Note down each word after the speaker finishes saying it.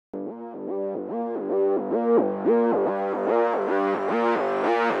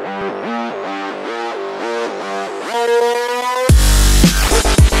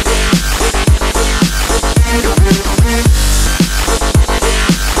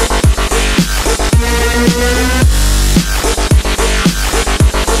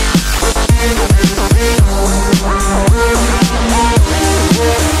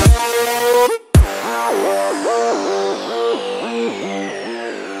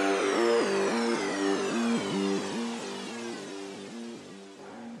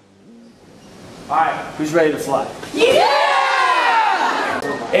Alright, who's ready to fly? Yeah!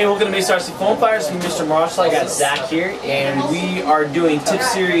 Hey, welcome to MESArcFF Foam Fighters. I'm Mr. Marshall. I got Zach here, and we are doing Tip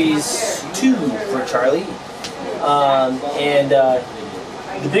Series 2 for Charlie.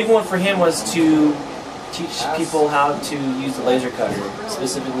 The big one for him was to teach people how to use the laser cutter,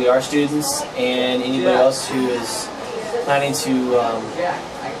 specifically our students and anybody else who is planning to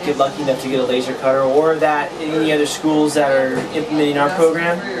get lucky enough to get a laser cutter, or that any other schools that are implementing our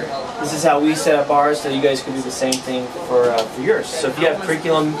program. This is how we set up ours, so you guys can do the same thing for yours. So if you have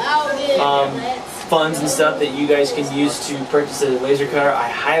curriculum funds and stuff that you guys can use to purchase a laser cutter, I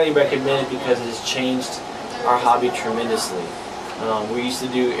highly recommend it because it has changed our hobby tremendously. We used to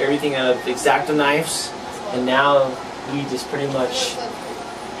do everything out of X-Acto knives, and now we just pretty much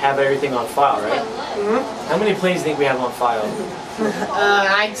have everything on file, right? Mm-hmm. How many planes do you think we have on file?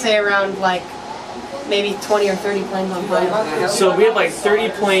 I'd say around like maybe 20 or 30 planes on file. So we have like 30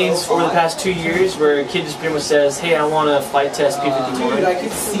 planes over the past 2 years where a kid just pretty much says, hey, I want to flight test P-51. I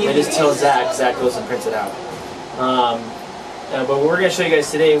just tell Zach, Zach goes and prints it out. But what we're going to show you guys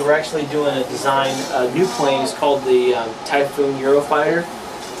today, we're actually doing a design, a new plane. It's called the Typhoon Eurofighter.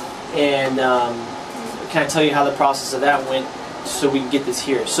 And kind of tell you how the process of that went so we can get this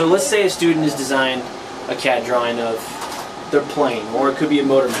here. So let's say a student has designed a CAD drawing of their plane, or it could be a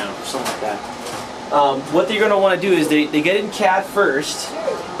motor mount or something like that. What they're going to want to do is they get it in CAD first,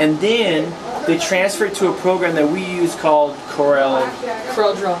 and then they transfer it to a program that we use called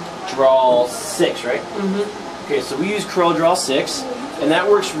CorelDRAW 6, right? Mm-hmm. Okay, so we use CorelDRAW 6, and that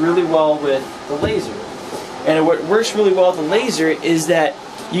works really well with the laser. And what works really well with the laser is that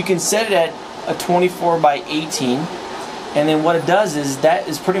you can set it at a 24 by 18, and then what it does is that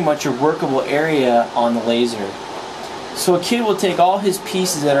is pretty much your workable area on the laser. So a kid will take all his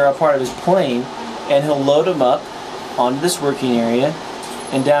pieces that are a part of his plane, and he'll load them up onto this working area,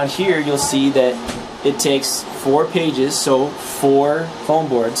 and down here you'll see that it takes 4 pages, so 4 foam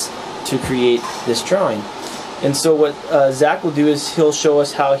boards, to create this drawing. And so what Zach will do is he'll show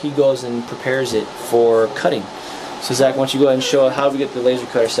us how he goes and prepares it for cutting. So Zach, why don't you go ahead and show how we get the laser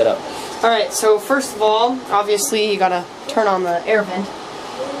cutter set up. Alright, so first of all, obviously you gotta turn on the air vent.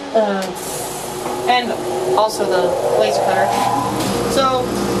 And also the laser cutter. So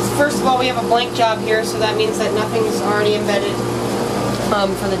first of all, we have a blank job here, so that means that nothing's already embedded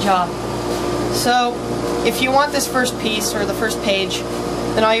for the job. So if you want this first piece, or the first page,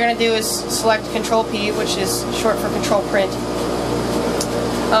 then all you're going to do is select Control P, which is short for Control Print.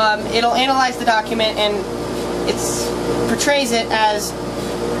 It'll analyze the document, and it portrays it as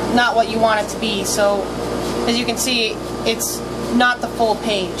not what you want it to be. So as you can see, it's not the full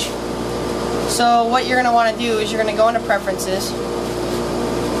page. So what you're going to want to do is you're going to go into Preferences,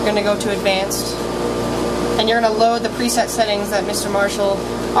 you're going to go to Advanced, and you're going to load the preset settings that Mr. Marshall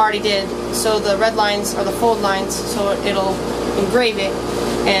already did. So the red lines are the fold lines, so it'll engrave it,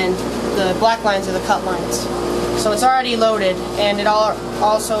 and the black lines are the cut lines. So it's already loaded, and it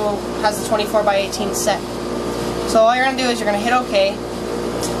also has the 24 by 18 set. So all you're going to do is you're going to hit OK,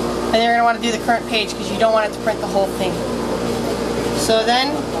 and you're going to want to do the current page because you don't want it to print the whole thing. So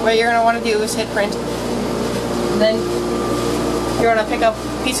then what you're going to want to do is hit print. Then you're going to pick up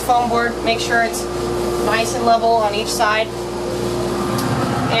a piece of foam board, make sure it's nice and level on each side.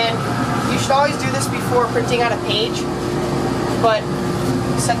 And you should always do this before printing out a page, but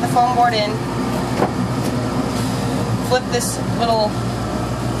set the foam board in, flip this little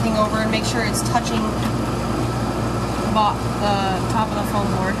thing over and make sure it's touching the top of the foam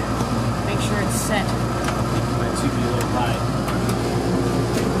board. Make sure it's set. Might be a little high.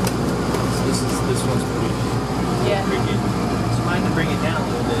 This one's pretty good. It's fine to bring it down a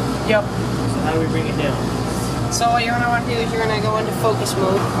little bit. Yep. So how do we bring it down? So what you're going to want to do is you're going to go into focus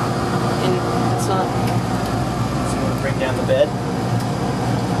mode, and it's not. So you want to bring down the bed?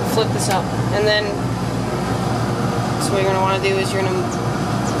 Flip this up, and then so what you're going to want to do is you're going to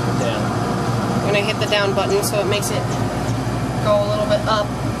hit the down button so it makes it go a little bit up,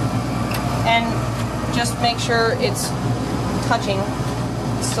 and just make sure it's touching.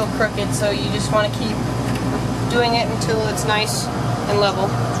 It's still crooked, so you just want to keep doing it until it's nice and level.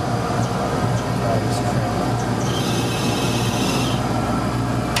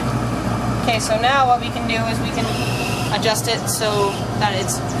 Okay, so now what we can do is we can adjust it so that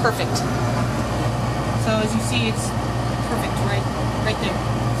it's perfect. So as you see, it's perfect right there.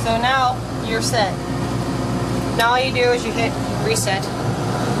 So now you're set. Now all you do is you hit reset,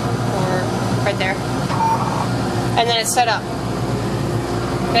 or right there, and then it's set up.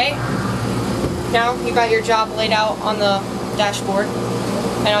 Okay? Now you got your job laid out on the dashboard,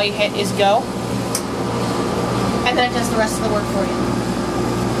 and all you hit is go, and then it does the rest of the work for you.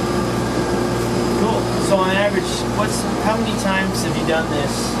 Cool. So on average, how many times have you done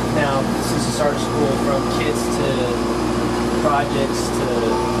this now since the start of school, from kids to projects to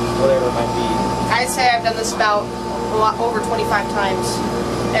whatever it might be? I'd say I've done this about over 25 times,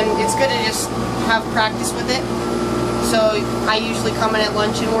 and it's good to just have practice with it. So I usually come in at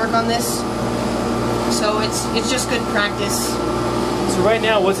lunch and work on this. So it's just good practice. So right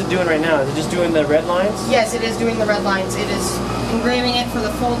now, what's it doing right now? Is it just doing the red lines? Yes, it is doing the red lines. It is engraving it for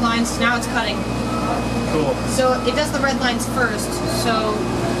the fold lines. Now it's cutting. Cool. So it does the red lines first. So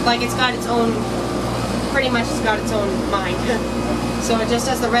like it's got its own, pretty much it's got its own mind. So it just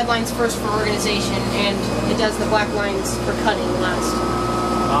does the red lines first for organization, and it does the black lines for cutting last.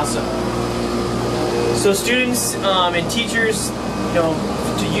 Awesome. So students and teachers,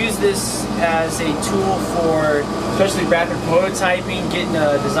 to use this as a tool for especially rapid prototyping, getting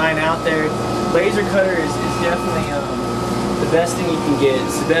a design out there, laser cutter is definitely the best thing you can get.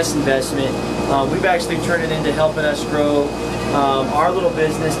 It's the best investment. We've actually turned it into helping us grow our little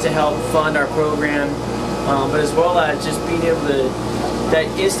business to help fund our program, but as well as just being able to, that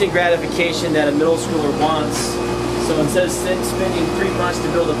instant gratification that a middle schooler wants. So instead of spending 3 months to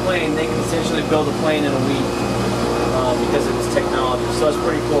build a plane, they can essentially build a plane in a week because of this technology. So that's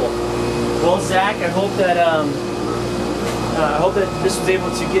pretty cool. Well, Zach, I hope that this was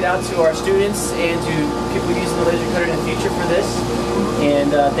able to get out to our students and to people using the laser cutter in the future for this.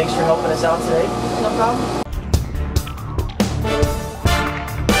 And thanks for helping us out today. No problem.